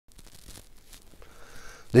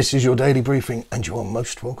This is your daily briefing and you are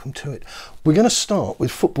most welcome to it. We're going to start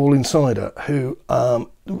with Football Insider, who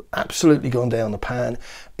absolutely gone down the pan.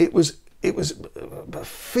 It was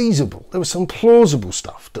feasible. There was some plausible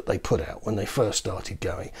stuff that they put out when they first started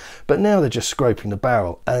going, but now they're just scraping the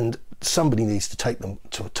barrel, and somebody needs to take them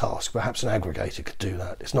to a task. Perhaps an aggregator could do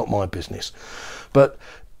that. It's not my business. But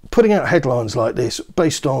putting out headlines like this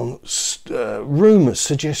based on rumours,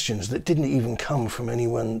 suggestions that didn't even come from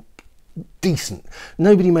anyone decent.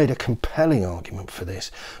 Nobody made a compelling argument for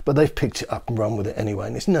this, but they've picked it up and run with it anyway,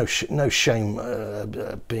 and there's no shame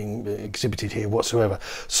being exhibited here whatsoever.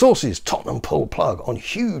 Sources: Tottenham pull plug on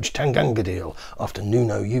huge Tanganga deal after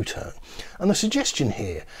Nuno U-turn. And the suggestion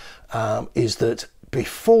here is that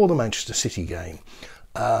before the Manchester City game,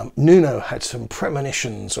 Nuno had some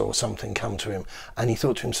premonitions or something come to him, and he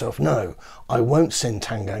thought to himself, no, I won't send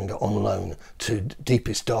Tanganga on loan to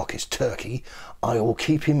deepest, darkest Turkey. I will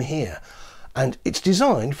keep him here. And it's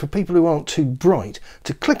designed for people who aren't too bright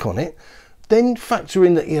to click on it, then factor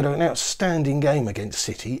in that he had an outstanding game against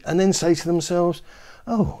City, and then say to themselves,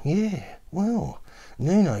 oh yeah, well,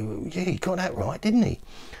 Nuno, yeah, he got that right, didn't he?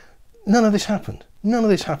 None of this happened. None of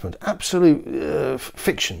this happened. Absolute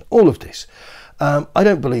fiction, all of this. I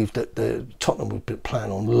don't believe that the Tottenham would plan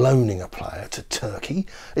on loaning a player to Turkey.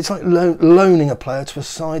 It's like loaning a player to a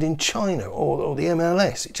side in China or the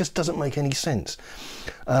MLS. It just doesn't make any sense.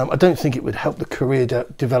 I don't think it would help the career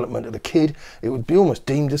development of the kid. It would be almost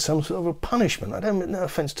deemed as some sort of a punishment. I don't mean no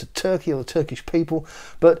offence to Turkey or the Turkish people,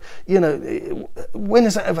 but you know, when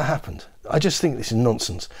has that ever happened? I just think this is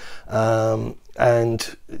nonsense.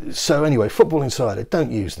 And so anyway, Football Insider,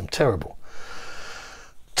 don't use them. Terrible.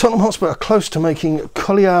 Tottenham Hotspur are close to making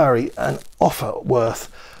Cagliari an offer worth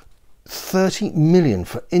 30 million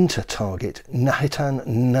for Inter target Nathan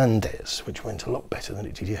Nandez, which went a lot better than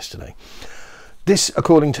it did yesterday. This,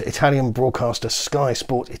 according to Italian broadcaster Sky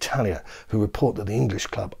Sport Italia, who report that the English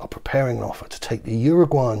club are preparing an offer to take the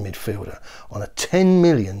Uruguayan midfielder on a 10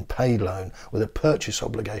 million paid loan with a purchase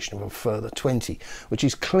obligation of a further 20, which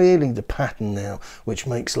is clearly the pattern now, which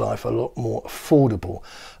makes life a lot more affordable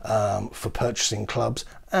for purchasing clubs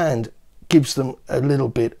and gives them a little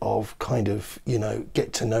bit of kind of, you know,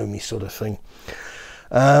 get to know me sort of thing.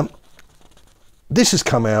 This has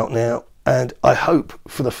come out now, and I hope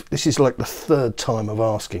this is like the third time of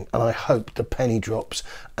asking, and I hope the penny drops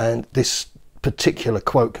and this particular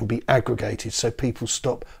quote can be aggregated so people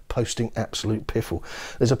stop posting absolute piffle.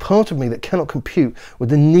 There's a part of me that cannot compute with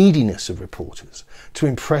the neediness of reporters to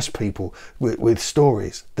impress people with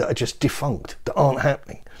stories that are just defunct, that aren't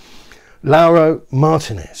happening. Lauro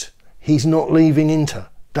Martinez, he's not leaving Inter,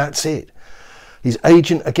 that's it. His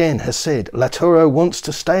agent again has said Lautaro wants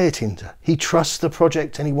to stay at Inter. He trusts the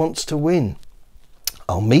project and he wants to win.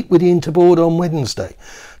 I'll meet with the Inter board on Wednesday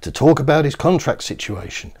to talk about his contract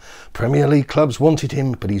situation. Premier League clubs wanted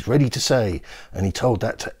him, but he's ready to say, and he told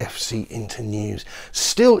that to FC Inter News.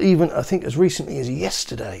 Still, even I think as recently as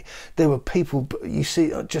yesterday, there were people, you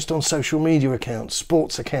see just on social media accounts,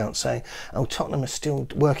 sports accounts, saying, oh, Tottenham are still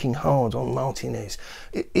working hard on Martinez.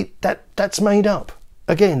 That's made up.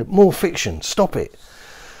 Again, more fiction. Stop it.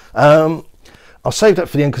 I'll save that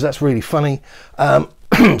for the end because that's really funny.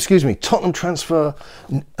 Excuse me. Tottenham transfer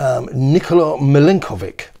Nikola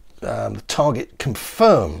Milinkovic. The target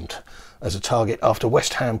confirmed as a target after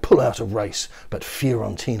West Ham pull out of race, but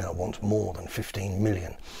Fiorentina wants more than 15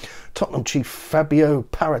 million. Tottenham chief Fabio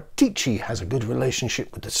Paratici has a good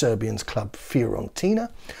relationship with the Serbians club Fiorentina,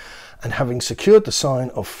 and having secured the sign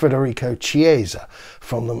of Federico Chiesa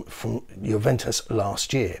from Juventus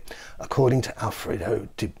last year. According to Alfredo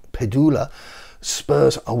Di Pedula,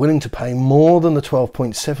 Spurs are willing to pay more than the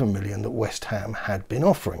 12.7 million that West Ham had been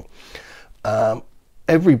offering.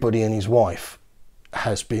 Everybody and his wife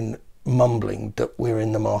has been mumbling that we're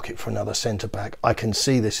in the market for another centre-back. I can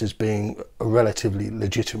see this as being a relatively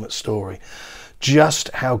legitimate story. Just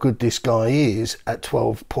how good this guy is at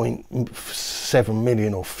 12.7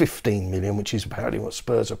 million or 15 million, which is apparently what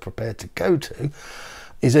Spurs are prepared to go to,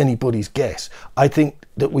 is anybody's guess. I think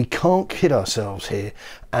that we can't kid ourselves here,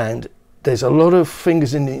 and there's a lot of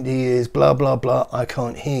fingers in the ears, blah, blah, blah, I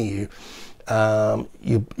can't hear you.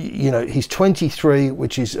 You know, he's 23,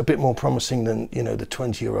 which is a bit more promising than, you know, the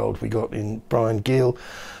 20-year-old we got in Brian Gill.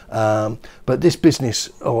 But this business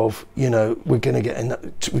of, you know, we've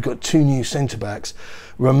got two new centre-backs.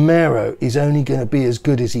 Romero is only going to be as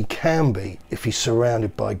good as he can be if he's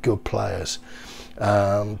surrounded by good players.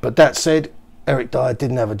 But that said, Eric Dyer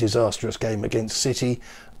didn't have a disastrous game against City.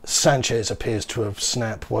 Sanchez appears to have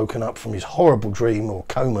woken up from his horrible dream or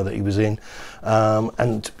coma that he was in,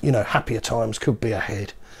 and you know, happier times could be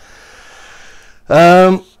ahead.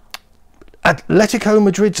 And Atletico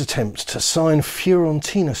Madrid's attempts to sign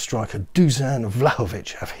Fiorentina striker Dusan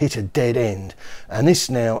Vlahovic have hit a dead end, and this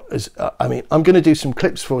now is, I mean, I'm going to do some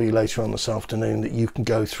clips for you later on this afternoon that you can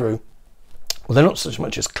go through. Well, they're not so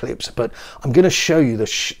much as clips, but I'm going to show you the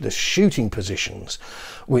shooting positions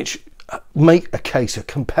which make a case, a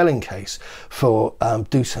compelling case for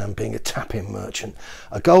Dusan being a tap-in merchant.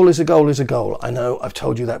 A goal is a goal is a goal. I know I've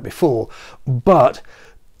told you that before, but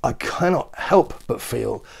I cannot help but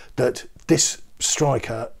feel that this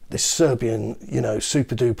striker, this Serbian, you know,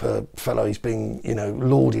 super duper fellow, he's being, you know,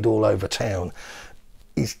 lauded all over town,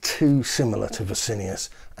 is too similar to Vicinius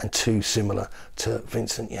and too similar to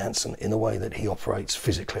Vincent Janssen in the way that he operates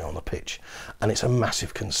physically on the pitch, and it's a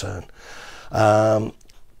massive concern. The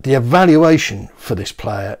evaluation for this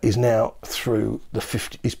player is now through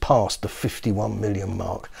the is past the 51 million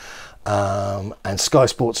mark. And Sky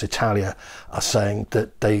Sports Italia are saying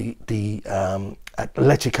that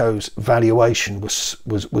Atletico's valuation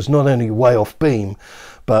was not only way off beam,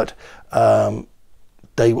 but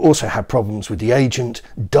they also had problems with the agent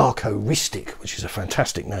Darko Ristic, which is a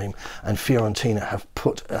fantastic name, and Fiorentina have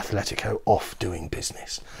put Atletico off doing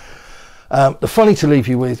business. The funny to leave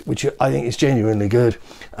you with, which I think is genuinely good,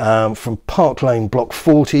 from Park Lane Block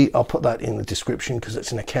 40, I'll put that in the description because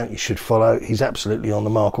it's an account you should follow. He's absolutely on the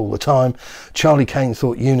mark all the time. Charlie Kane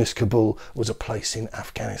thought Yunus Kabul was a place in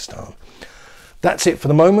Afghanistan. That's it for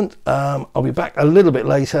the moment. I'll be back a little bit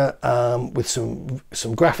later with some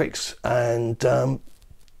graphics, and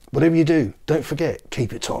whatever you do, don't forget,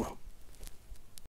 keep it Tottenham.